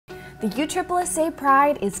The USSSA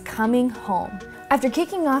Pride is coming home. After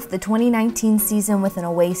kicking off the 2019 season with an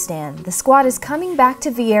away stand, the squad is coming back to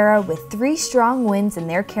Viera with 3 strong wins in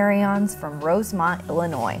their carry-ons from Rosemont,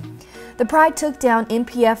 Illinois. The Pride took down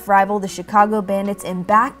NPF rival the Chicago Bandits in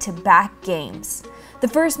back-to-back games. The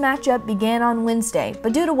first matchup began on Wednesday,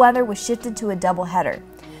 but due to weather was shifted to a doubleheader.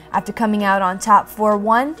 After coming out on top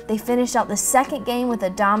 4-1, they finished out the second game with a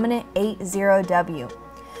dominant 8-0 W.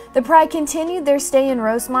 The Pride continued their stay in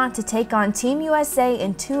Rosemont to take on Team USA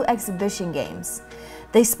in 2 exhibition games.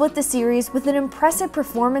 They split the series with an impressive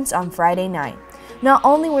performance on Friday night. Not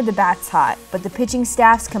only were the bats hot, but the pitching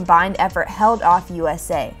staff's combined effort held off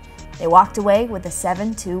USA. They walked away with a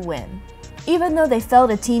 7-2 win. Even though they fell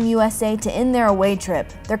to Team USA to end their away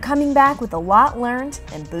trip, they're coming back with a lot learned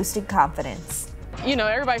and boosted confidence. You know,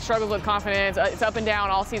 everybody struggles with confidence. It's up and down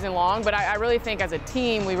all season long, but I really think as a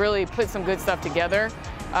team, we really put some good stuff together.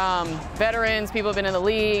 Veterans, people have been in the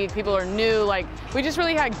league, people are new, like we just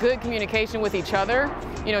really had good communication with each other,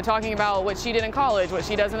 you know, talking about what she did in college, what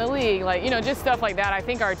she does in the league, like, you know, just stuff like that. I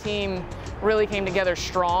think our team really came together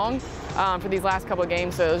strong for these last couple of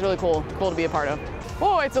games, so it was really cool to be a part of.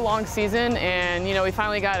 Well, it's a long season, and you know, we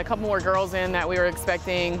finally got a couple more girls in that we were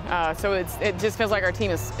expecting, so it just feels like our team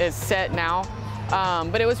is set now.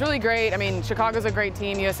 But it was really great. I mean, Chicago's a great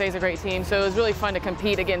team, USA's a great team, so it was really fun to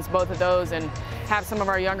compete against both of those and have some of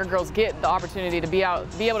our younger girls get the opportunity to be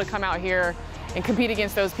able to come out here and compete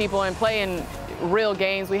against those people and play in real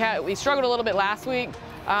games. We struggled a little bit last week,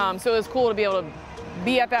 so it was cool to be able to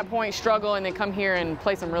be at that point, struggle, and then come here and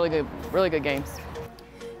play some really good games.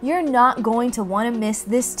 You're not going to want to miss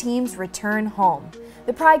this team's return home.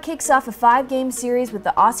 The Pride kicks off a 5-game series with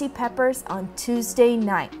the Aussie Peppers on Tuesday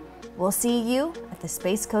night. We'll see you at the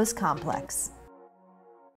Space Coast Complex.